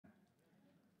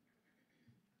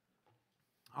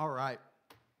All right.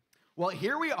 Well,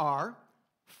 here we are,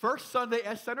 first Sunday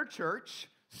at Center Church,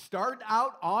 starting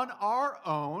out on our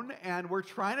own, and we're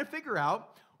trying to figure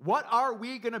out what are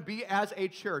we going to be as a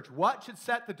church? What should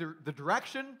set the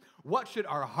direction? What should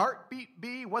our heartbeat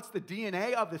be? What's the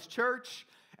DNA of this church?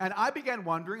 And I began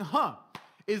wondering,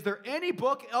 is there any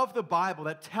book of the Bible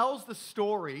that tells the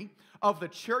story of the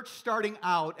church starting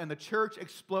out and the church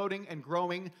exploding and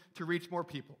growing to reach more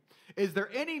people? Is there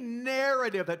any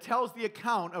narrative that tells the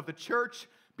account of the church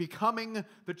becoming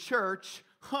the church?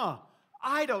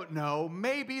 I don't know.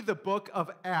 Maybe the book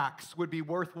of Acts would be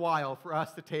worthwhile for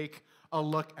us to take a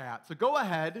look at. So go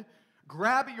ahead,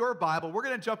 grab your Bible. We're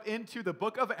going to jump into the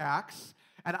book of Acts.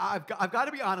 And I've got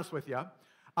to be honest with you.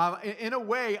 In a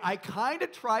way, I kind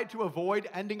of tried to avoid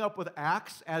ending up with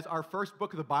Acts as our first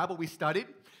book of the Bible we studied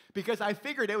because I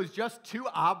figured it was just too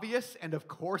obvious, and of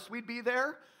course we'd be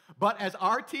there. But as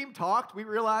our team talked, we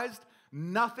realized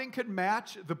nothing could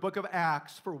match the book of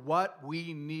Acts for what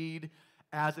we need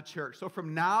as a church. So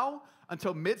from now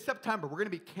until mid-September, we're going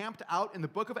to be camped out in the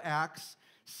book of Acts,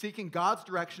 seeking God's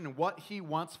direction and what He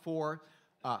wants for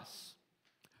us.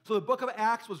 So the book of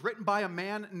Acts was written by a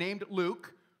man named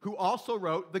Luke, who also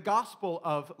wrote the Gospel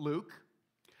of Luke.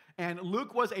 And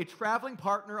Luke was a traveling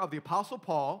partner of the Apostle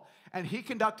Paul, and he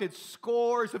conducted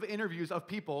scores of interviews of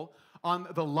people on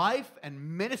the life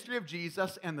and ministry of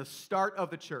Jesus and the start of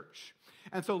the church.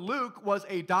 And so Luke was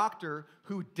a doctor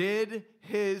who did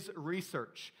his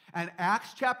research. And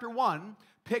Acts chapter 1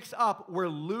 picks up where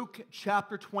Luke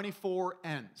chapter 24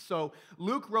 ends. So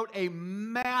Luke wrote a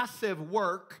massive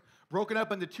work broken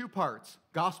up into two parts: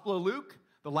 Gospel of Luke,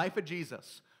 the life of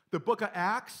Jesus; the book of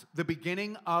Acts, the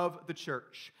beginning of the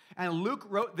church. And Luke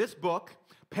wrote this book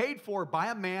paid for by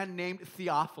a man named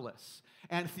Theophilus.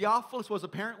 And Theophilus was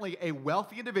apparently a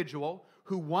wealthy individual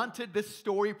who wanted this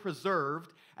story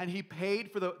preserved, and he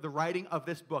paid for the writing of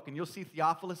this book. And you'll see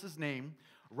Theophilus' name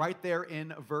right there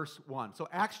in verse 1. So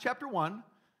Acts chapter 1,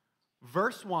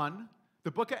 verse 1,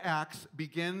 the book of Acts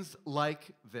begins like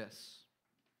this.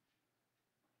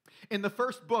 In the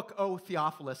first book, O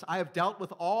Theophilus, I have dealt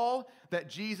with all that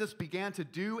Jesus began to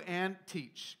do and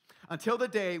teach, until the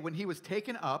day when he was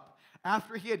taken up,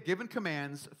 after he had given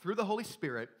commands through the Holy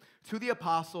Spirit to the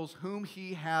apostles whom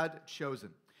he had chosen.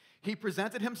 He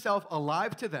presented himself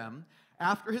alive to them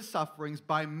after his sufferings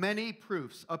by many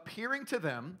proofs, appearing to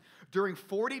them during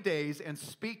 40 days and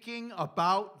speaking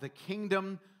about the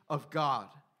kingdom of God.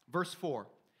 Verse 4.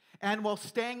 And while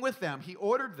staying with them, he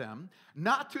ordered them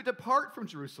not to depart from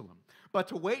Jerusalem, but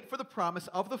to wait for the promise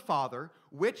of the Father,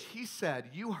 which he said,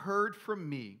 "You heard from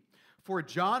me. For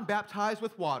John baptized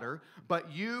with water,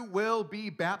 but you will be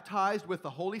baptized with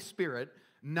the Holy Spirit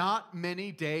not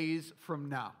many days from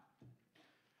now."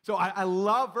 So I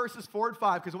love verses 4 and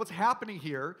 5, because what's happening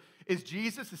here is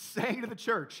Jesus is saying to the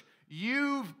church,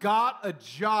 you've got a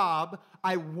job.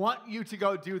 I want you to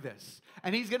go do this.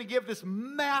 And he's going to give this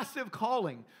massive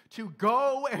calling to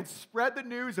go and spread the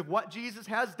news of what Jesus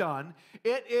has done.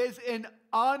 It is an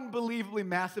unbelievably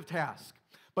massive task.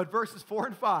 But verses 4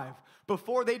 and 5,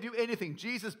 before they do anything,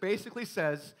 Jesus basically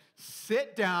says,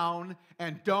 sit down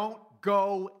and don't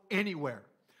go anywhere.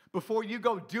 Before you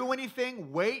go do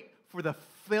anything, wait for the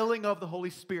filling of the Holy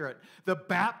Spirit, the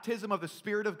baptism of the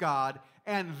Spirit of God,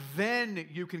 and then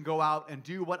you can go out and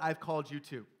do what I've called you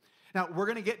to. Now, we're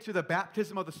going to get to the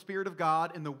baptism of the Spirit of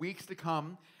God in the weeks to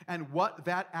come and what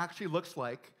that actually looks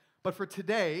like. But for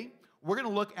today, we're going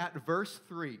to look at verse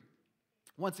 3.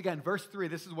 Once again, verse 3,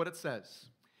 this is what it says.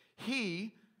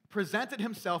 He presented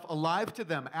himself alive to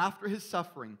them after his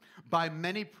suffering by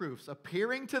many proofs,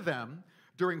 appearing to them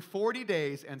during 40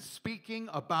 days and speaking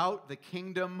about the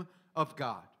kingdom of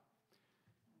God.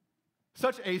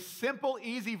 Such a simple,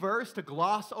 easy verse to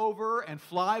gloss over and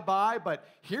fly by, but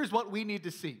here's what we need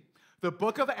to see. The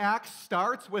book of Acts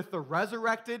starts with the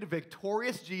resurrected,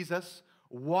 victorious Jesus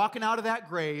walking out of that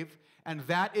grave, and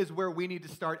that is where we need to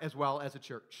start as well as a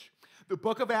church. The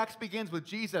book of Acts begins with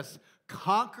Jesus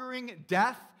conquering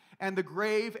death and the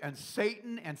grave and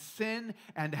Satan and sin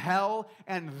and hell,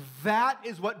 and that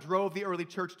is what drove the early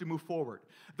church to move forward.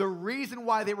 The reason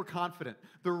why they were confident,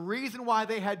 the reason why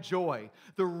they had joy,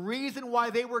 the reason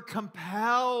why they were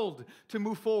compelled to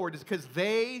move forward is because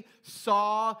they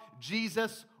saw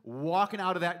Jesus walking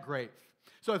out of that grave.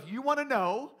 So if you want to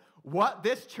know what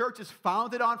this church is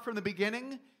founded on from the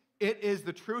beginning, it is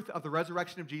the truth of the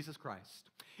resurrection of Jesus Christ.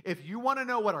 If you want to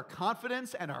know what our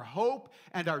confidence and our hope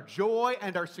and our joy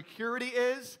and our security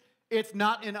is, it's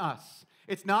not in us.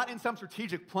 It's not in some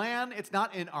strategic plan. It's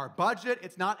not in our budget.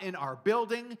 It's not in our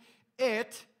building.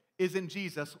 It is in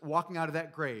Jesus walking out of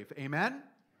that grave. Amen?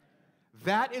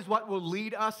 That is what will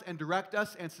lead us and direct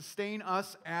us and sustain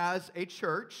us as a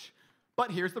church.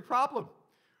 But here's the problem.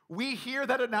 We hear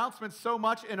that announcement so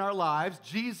much in our lives.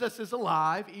 Jesus is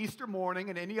alive, Easter morning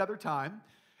and any other time.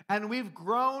 And we've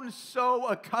grown so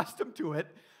accustomed to it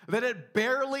that it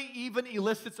barely even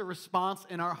elicits a response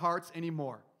in our hearts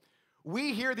anymore.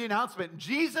 We hear the announcement,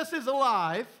 Jesus is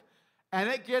alive, and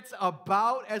it gets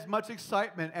about as much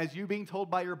excitement as you being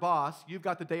told by your boss, you've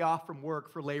got the day off from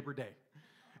work for Labor Day,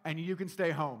 and you can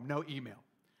stay home, no email.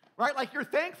 Right? Like, you're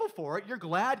thankful for it. You're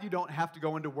glad you don't have to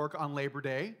go into work on Labor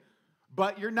Day,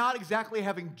 but you're not exactly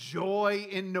having joy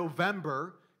in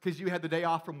November because you had the day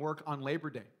off from work on Labor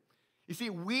Day. You see,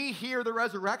 we hear the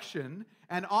resurrection,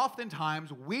 and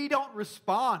oftentimes we don't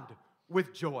respond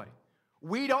with joy.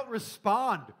 We don't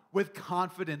respond with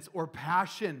confidence or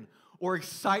passion or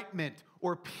excitement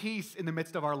or peace in the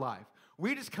midst of our life.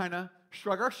 We just kind of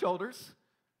shrug our shoulders,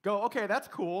 go, okay, that's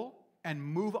cool, and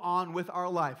move on with our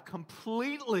life,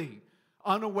 completely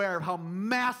unaware of how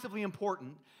massively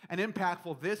important and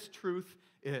impactful this truth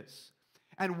is.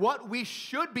 And what we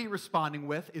should be responding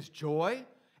with is joy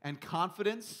and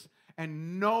confidence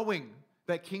and knowing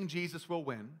that King Jesus will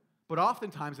win. But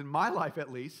oftentimes, in my life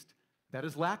at least, that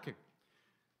is lacking.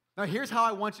 Now, here's how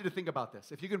I want you to think about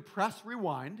this. If you can press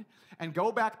rewind and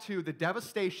go back to the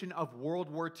devastation of World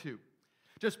War II,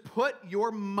 just put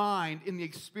your mind in the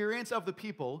experience of the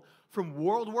people from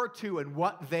World War II and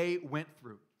what they went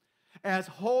through. As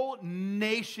whole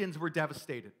nations were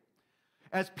devastated,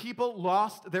 as people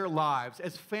lost their lives,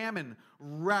 as famine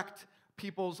wrecked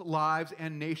people's lives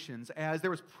and nations, as there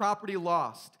was property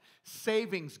lost,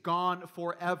 savings gone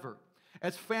forever,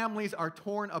 as families are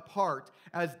torn apart,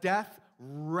 as death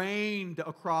reigned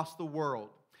across the world.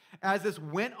 As this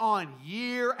went on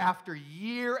year after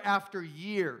year after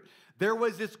year, there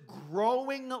was this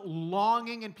growing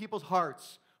longing in people's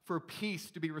hearts for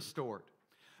peace to be restored.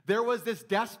 There was this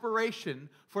desperation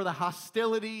for the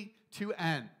hostility to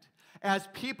end. As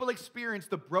people experienced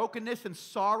the brokenness and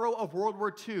sorrow of World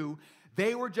War II,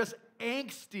 they were just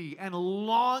angsty and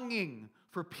longing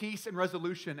for peace and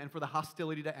resolution and for the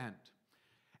hostility to end.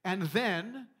 And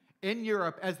then, in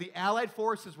Europe, as the Allied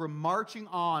forces were marching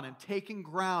on and taking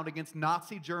ground against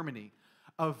Nazi Germany,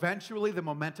 eventually the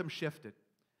momentum shifted.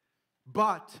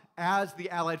 But as the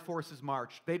Allied forces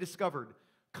marched, they discovered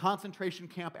concentration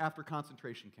camp after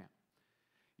concentration camp.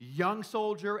 Young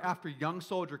soldier after young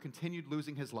soldier continued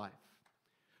losing his life.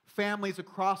 Families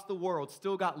across the world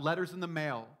still got letters in the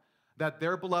mail that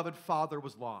their beloved father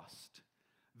was lost,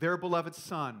 their beloved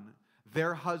son,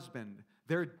 their husband,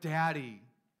 their daddy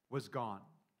was gone.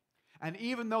 And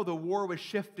even though the war was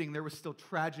shifting, there was still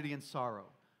tragedy and sorrow.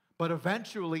 But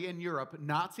eventually in Europe,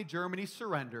 Nazi Germany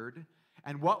surrendered,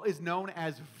 and what is known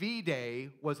as V-Day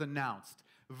was announced,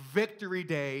 Victory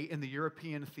Day in the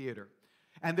European theater.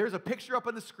 And there's a picture up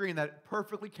on the screen that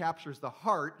perfectly captures the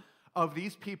heart of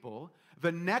these people.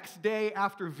 The next day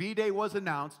after V-Day was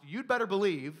announced, you'd better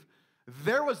believe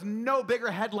there was no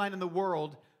bigger headline in the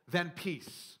world than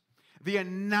peace. The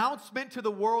announcement to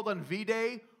the world on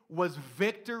V-Day was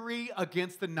victory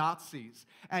against the Nazis.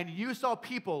 And you saw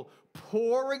people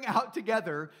pouring out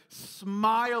together,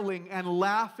 smiling and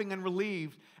laughing and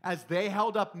relieved as they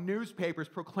held up newspapers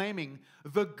proclaiming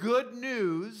the good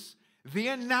news, the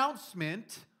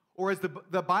announcement, or as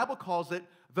the Bible calls it,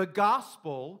 the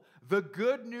gospel, the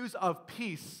good news of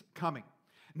peace coming.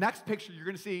 Next picture, you're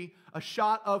going to see a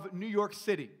shot of New York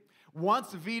City.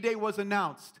 Once V-Day was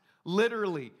announced,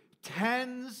 literally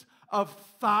tens of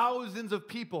thousands of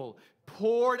people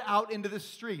poured out into the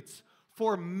streets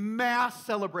for mass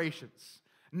celebrations.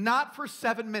 Not for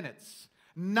 7 minutes,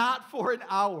 not for an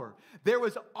hour. There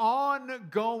was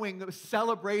ongoing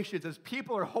celebrations as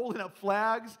people are holding up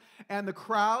flags and the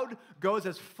crowd goes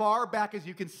as far back as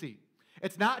you can see.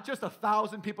 It's not just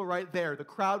 1,000 people right there. The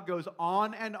crowd goes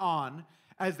on and on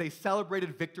as they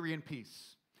celebrated victory and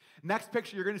peace. Next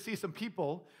picture, you're going to see some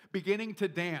people beginning to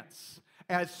dance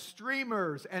as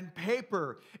streamers and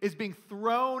paper is being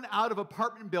thrown out of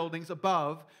apartment buildings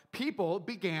above. People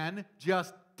began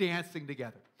just dancing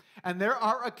together. And there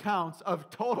are accounts of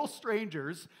total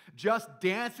strangers just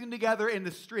dancing together in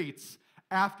the streets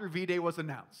after V-Day was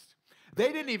announced.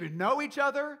 They didn't even know each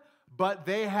other, but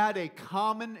they had a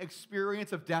common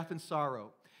experience of death and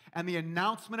sorrow. And the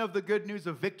announcement of the good news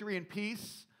of victory and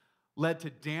peace led to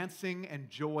dancing and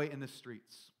joy in the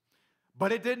streets.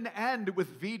 But it didn't end with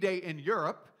V-Day in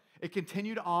Europe. It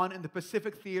continued on in the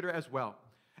Pacific Theater as well.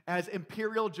 As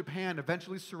Imperial Japan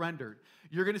eventually surrendered,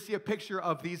 you're going to see a picture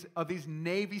of these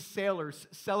Navy sailors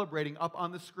celebrating up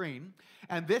on the screen.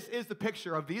 And this is the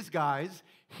picture of these guys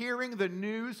hearing the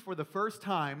news for the first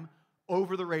time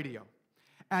over the radio.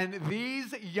 And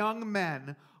these young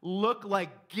men look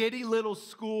like giddy little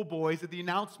schoolboys at the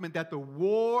announcement that the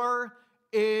war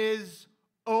is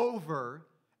over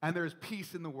and there's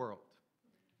peace in the world.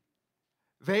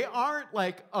 They aren't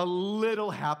like a little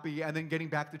happy and then getting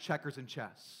back to checkers and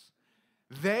chess.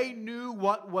 They knew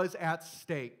what was at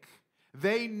stake.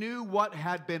 They knew what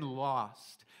had been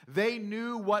lost. They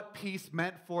knew what peace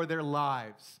meant for their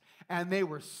lives. And they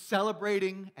were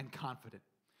celebrating and confident.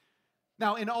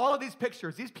 Now, in all of these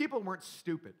pictures, these people weren't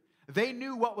stupid. They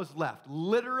knew what was left.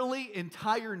 Literally,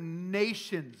 entire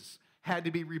nations had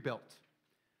to be rebuilt.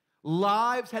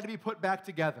 Lives had to be put back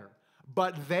together.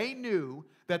 But they knew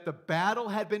that the battle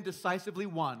had been decisively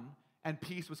won and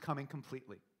peace was coming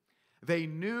completely. They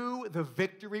knew the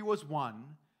victory was won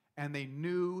and they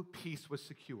knew peace was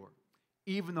secure,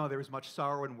 even though there was much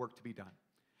sorrow and work to be done.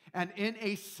 And in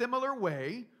a similar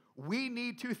way, we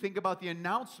need to think about the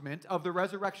announcement of the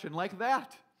resurrection like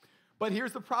that. But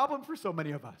here's the problem for so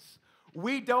many of us.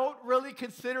 We don't really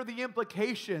consider the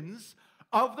implications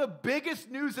of the biggest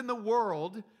news in the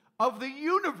world, of the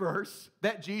universe,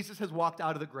 that Jesus has walked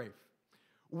out of the grave.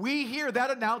 We hear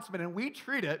that announcement and we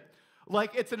treat it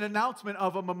like it's an announcement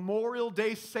of a Memorial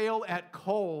Day sale at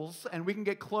Kohl's and we can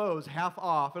get clothes half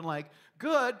off and like,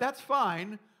 good, that's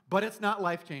fine, but it's not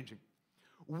life-changing.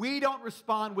 We don't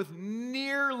respond with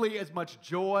nearly as much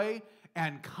joy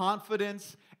and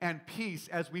confidence and peace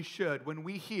as we should when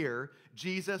we hear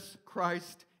Jesus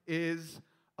Christ is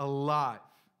alive.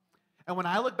 And when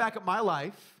I look back at my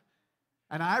life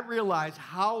and I realize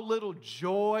how little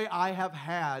joy I have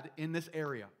had in this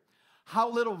area, how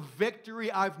little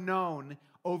victory I've known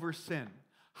over sin,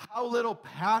 how little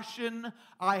passion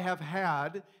I have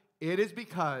had, it is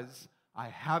because I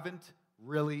haven't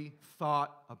really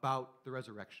thought about the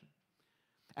resurrection.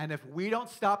 And if we don't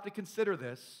stop to consider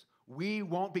this, we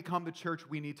won't become the church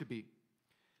we need to be.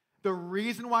 The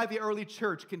reason why the early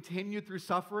church continued through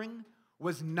suffering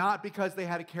was not because they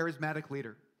had a charismatic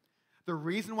leader. The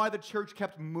reason why the church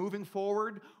kept moving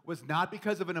forward was not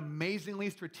because of an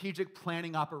amazingly strategic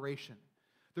planning operation.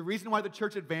 The reason why the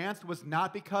church advanced was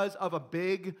not because of a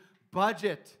big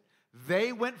budget.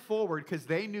 They went forward because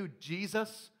they knew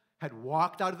Jesus had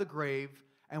walked out of the grave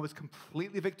and was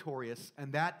completely victorious,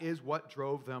 and that is what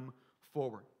drove them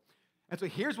forward. And so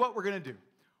here's what we're going to do.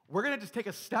 We're going to just take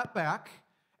a step back,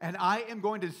 and I am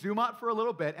going to zoom out for a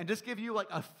little bit and just give you like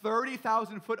a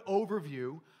 30,000-foot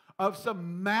overview of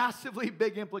some massively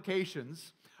big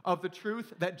implications of the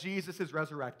truth that Jesus is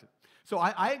resurrected. So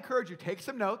I encourage you, take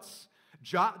some notes,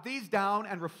 jot these down,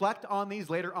 and reflect on these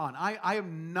later on. I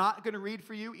am not going to read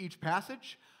for you each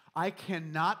passage. I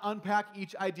cannot unpack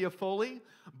each idea fully,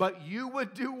 but you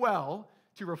would do well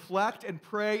to reflect and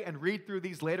pray and read through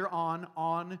these later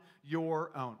on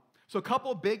your own. So a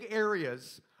couple big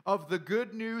areas of the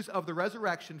good news of the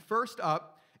resurrection. First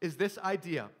up is this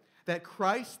idea that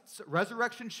Christ's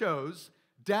resurrection shows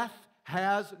death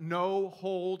has no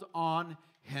hold on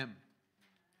him.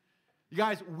 You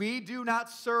guys, we do not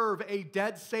serve a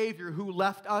dead Savior who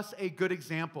left us a good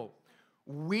example.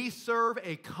 We serve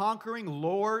a conquering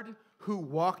Lord who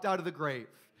walked out of the grave.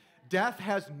 Death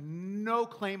has no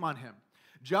claim on him.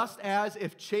 Just as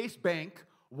if Chase Bank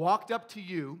walked up to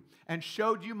you and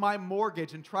showed you my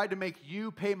mortgage and tried to make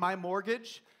you pay my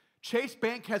mortgage, Chase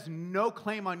Bank has no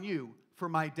claim on you for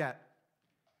my debt.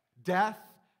 Death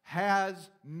has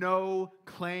no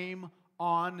claim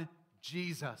on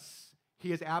Jesus. He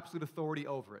has absolute authority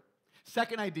over it.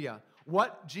 Second idea,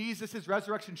 what Jesus'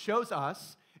 resurrection shows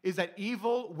us is that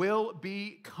evil will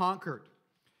be conquered.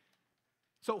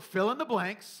 So fill in the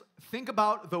blanks. Think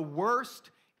about the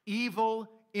worst evil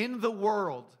in the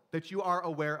world that you are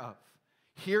aware of.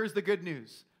 Here's the good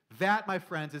news. That, my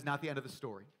friends, is not the end of the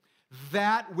story.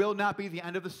 That will not be the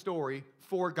end of the story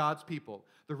for God's people.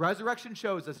 The resurrection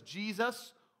shows us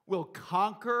Jesus will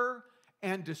conquer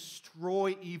and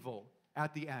destroy evil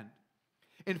at the end.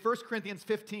 In 1 Corinthians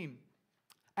 15,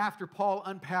 after Paul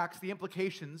unpacks the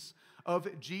implications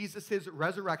of Jesus'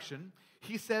 resurrection,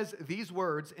 he says these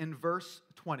words in verse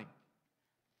 20.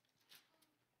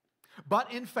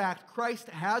 But in fact, Christ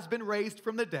has been raised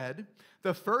from the dead,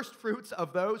 the first fruits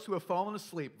of those who have fallen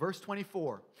asleep. Verse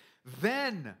 24.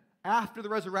 Then, after the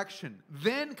resurrection,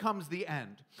 then comes the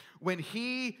end, when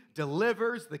he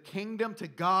delivers the kingdom to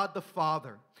God the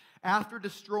Father, after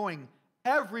destroying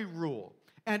every rule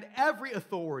and every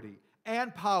authority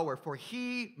and power, for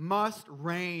he must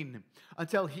reign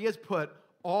until he has put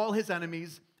all his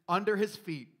enemies under his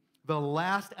feet. The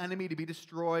last enemy to be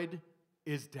destroyed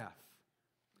is death.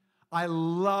 I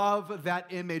love that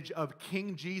image of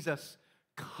King Jesus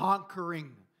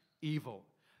conquering evil,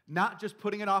 not just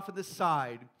putting it off to the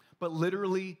side, but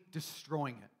literally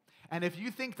destroying it. And if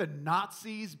you think the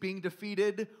Nazis being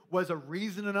defeated was a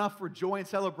reason enough for joy and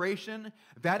celebration,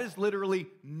 that is literally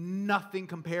nothing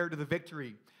compared to the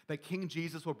victory that King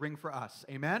Jesus will bring for us.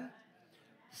 Amen?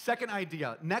 Second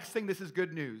idea, next thing, this is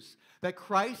good news, that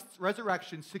Christ's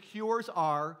resurrection secures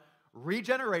our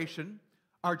regeneration,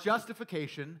 our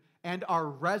justification, and our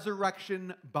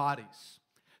resurrection bodies.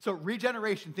 So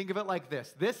regeneration, think of it like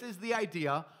this. This is the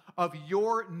idea of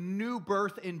your new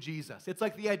birth in Jesus. It's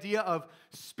like the idea of,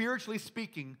 spiritually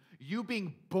speaking, you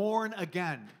being born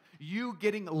again, you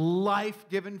getting life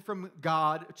given from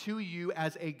God to you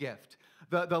as a gift.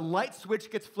 The light switch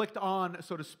gets flicked on,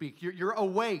 so to speak. You're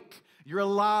awake, you're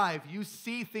alive, you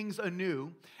see things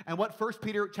anew. And what 1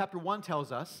 Peter chapter 1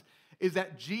 tells us is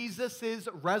that Jesus'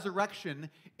 resurrection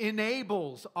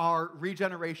enables our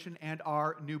regeneration and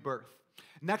our new birth.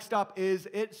 Next up is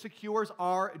it secures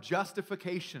our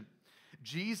justification.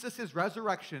 Jesus'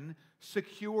 resurrection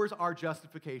secures our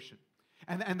justification.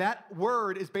 And that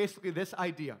word is basically this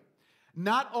idea.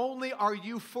 Not only are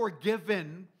you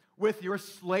forgiven with your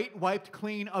slate wiped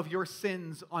clean of your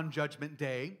sins on Judgment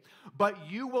Day, but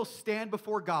you will stand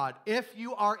before God. If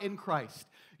you are in Christ,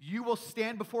 you will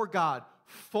stand before God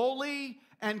fully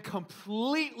and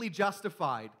completely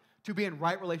justified to be in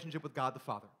right relationship with God the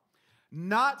Father.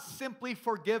 Not simply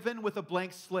forgiven with a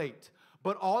blank slate,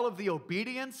 but all of the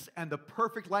obedience and the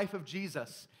perfect life of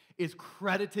Jesus is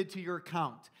credited to your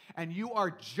account. And you are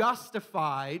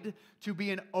justified to be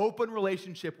in open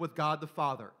relationship with God the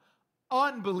Father.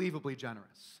 Unbelievably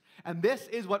generous. And this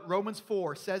is what Romans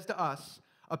 4 says to us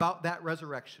about that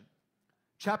resurrection.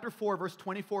 Chapter 4, verse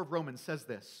 24 of Romans says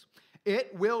this: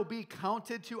 "It will be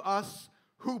counted to us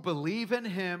who believe in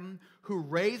him who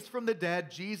raised from the dead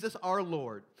Jesus our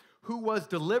Lord, who was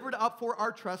delivered up for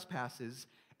our trespasses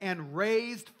and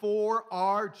raised for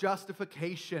our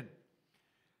justification."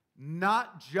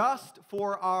 Not just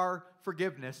for our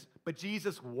forgiveness, but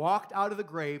Jesus walked out of the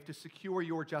grave to secure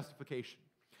your justification.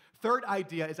 Third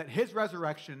idea is that his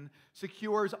resurrection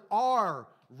secures our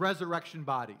resurrection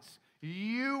bodies.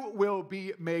 You will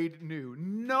be made new.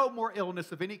 No more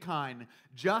illness of any kind.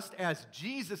 Just as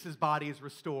Jesus' body is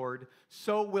restored,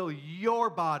 so will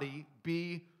your body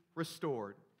be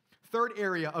restored. Third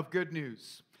area of good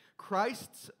news.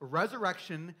 Christ's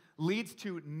resurrection leads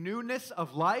to newness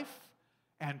of life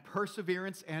and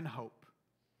perseverance and hope.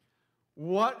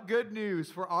 What good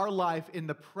news for our life in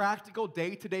the practical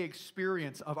day-to-day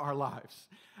experience of our lives.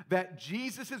 That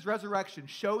Jesus' resurrection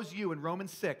shows you in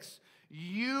Romans 6,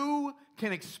 you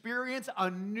can experience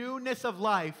a newness of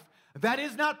life that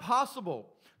is not possible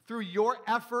through your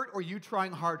effort or you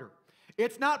trying harder.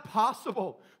 It's not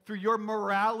possible through your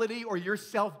morality or your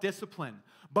self-discipline.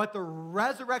 But the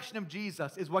resurrection of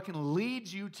Jesus is what can lead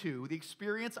you to the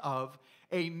experience of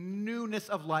a newness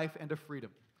of life and of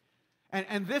freedom.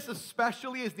 And this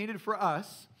especially is needed for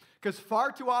us because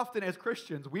far too often as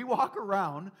Christians, we walk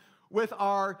around with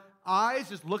our eyes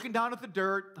just looking down at the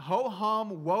dirt,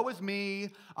 ho-hum, woe is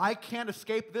me, I can't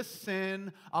escape this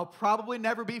sin, I'll probably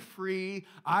never be free,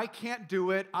 I can't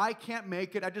do it, I can't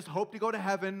make it, I just hope to go to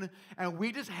heaven. And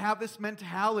we just have this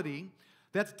mentality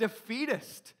that's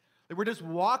defeatist, that we're just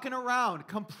walking around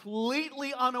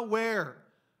completely unaware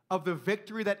of the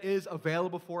victory that is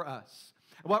available for us.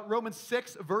 And what Romans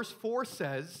 6 verse 4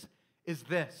 says is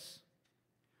this: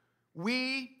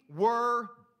 "We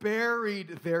were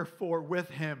buried, therefore, with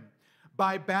him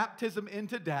by baptism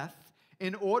into death,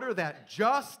 in order that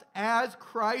just as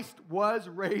Christ was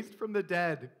raised from the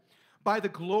dead by the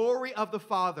glory of the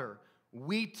Father,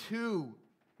 we too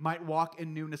might walk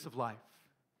in newness of life."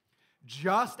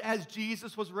 Just as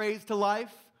Jesus was raised to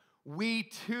life, we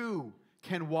too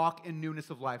can walk in newness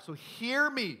of life. So hear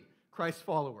me, Christ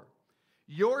follower.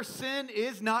 Your sin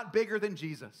is not bigger than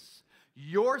Jesus.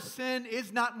 Your sin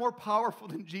is not more powerful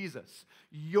than Jesus.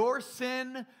 Your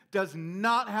sin does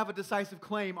not have a decisive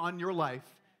claim on your life.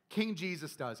 King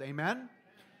Jesus does. Amen?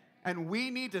 And we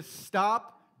need to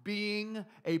stop being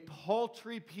a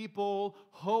paltry people,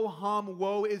 ho-hum,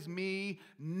 woe is me,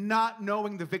 not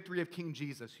knowing the victory of King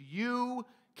Jesus. You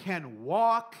can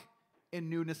walk in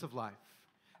newness of life.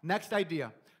 Next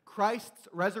idea. Christ's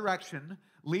resurrection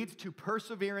leads to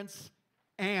perseverance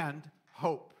and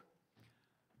hope.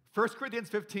 1 Corinthians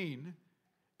 15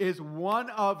 is one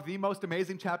of the most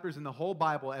amazing chapters in the whole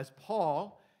Bible as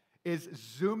Paul is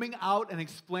zooming out and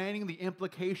explaining the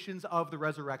implications of the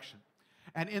resurrection.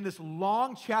 And in this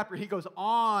long chapter, he goes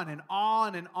on and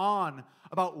on and on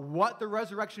about what the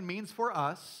resurrection means for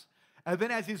us. And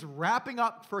then as he's wrapping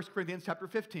up 1 Corinthians chapter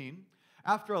 15,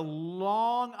 after a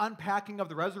long unpacking of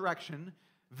the resurrection,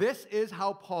 this is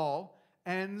how Paul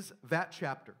ends that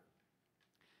chapter.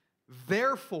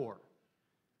 Therefore,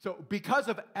 so because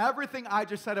of everything I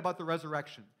just said about the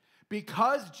resurrection,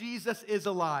 because Jesus is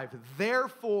alive,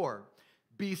 therefore,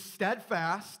 be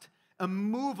steadfast,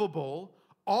 immovable,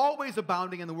 always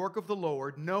abounding in the work of the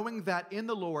Lord, knowing that in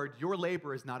the Lord your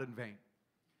labor is not in vain.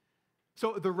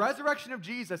 So the resurrection of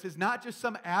Jesus is not just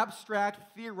some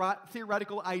abstract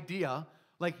theoretical idea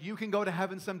like you can go to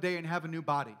heaven someday and have a new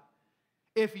body.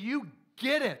 If you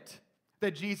get it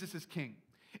that Jesus is king,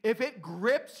 if it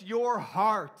grips your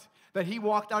heart that he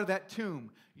walked out of that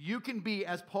tomb, you can be,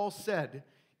 as Paul said,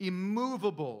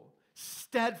 immovable,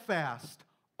 steadfast,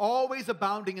 always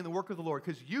abounding in the work of the Lord,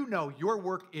 because you know your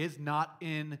work is not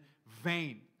in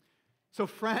vain. So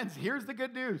friends, here's the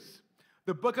good news.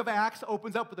 The book of Acts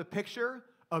opens up with a picture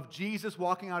of Jesus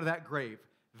walking out of that grave.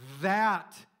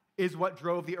 That is what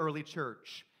drove the early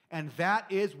church, and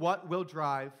that is what will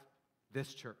drive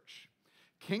this church.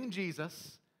 King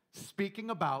Jesus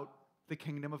speaking about the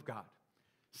kingdom of God,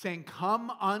 saying,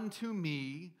 come unto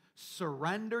me,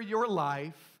 surrender your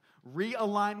life,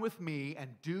 realign with me,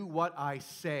 and do what I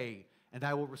say, and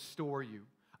I will restore you.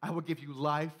 I will give you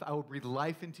life. I will breathe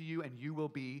life into you, and you will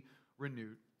be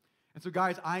renewed. And so,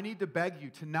 guys, I need to beg you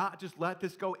to not just let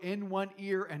this go in one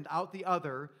ear and out the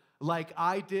other like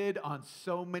I did on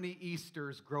so many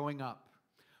Easters growing up.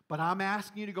 But I'm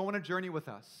asking you to go on a journey with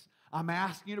us. I'm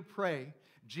asking you to pray,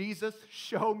 Jesus,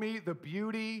 show me the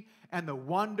beauty and the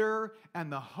wonder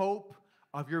and the hope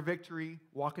of your victory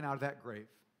walking out of that grave.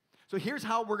 So here's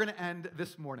how we're going to end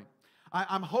this morning.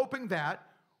 I'm hoping that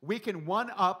we can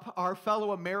one-up our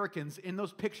fellow Americans in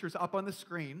those pictures up on the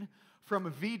screen from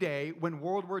V-Day when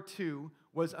World War II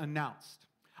was announced.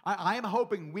 I am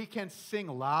hoping we can sing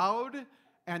loud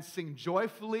and sing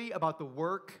joyfully about the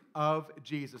work of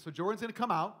Jesus. So Jordan's going to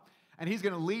come out, and he's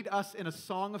going to lead us in a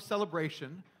song of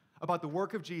celebration about the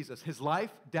work of Jesus, his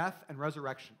life, death, and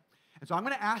resurrection. And so I'm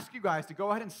going to ask you guys to go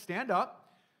ahead and stand up,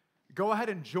 go ahead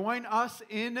and join us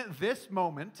in this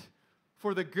moment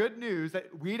for the good news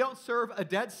that we don't serve a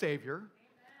dead Savior,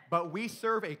 but we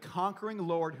serve a conquering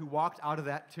Lord who walked out of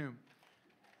that tomb.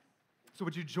 So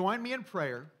would you join me in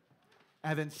prayer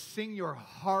and then sing your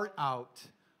heart out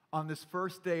on this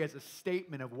first day as a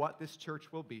statement of what this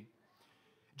church will be.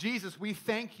 Jesus, we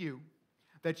thank you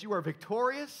that you are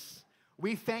victorious.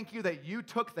 We thank you that you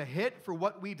took the hit for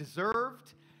what we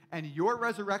deserved, and your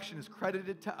resurrection is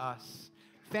credited to us.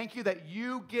 Thank you that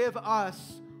you give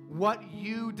us what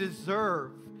you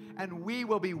deserve, and we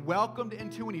will be welcomed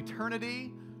into an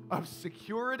eternity of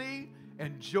security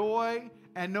and joy,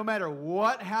 and no matter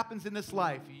what happens in this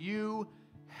life, you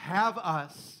have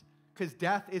us, because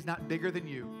death is not bigger than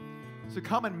you. So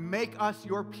come and make us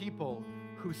your people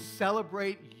who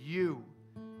celebrate you.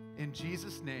 In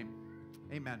Jesus' name,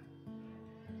 amen.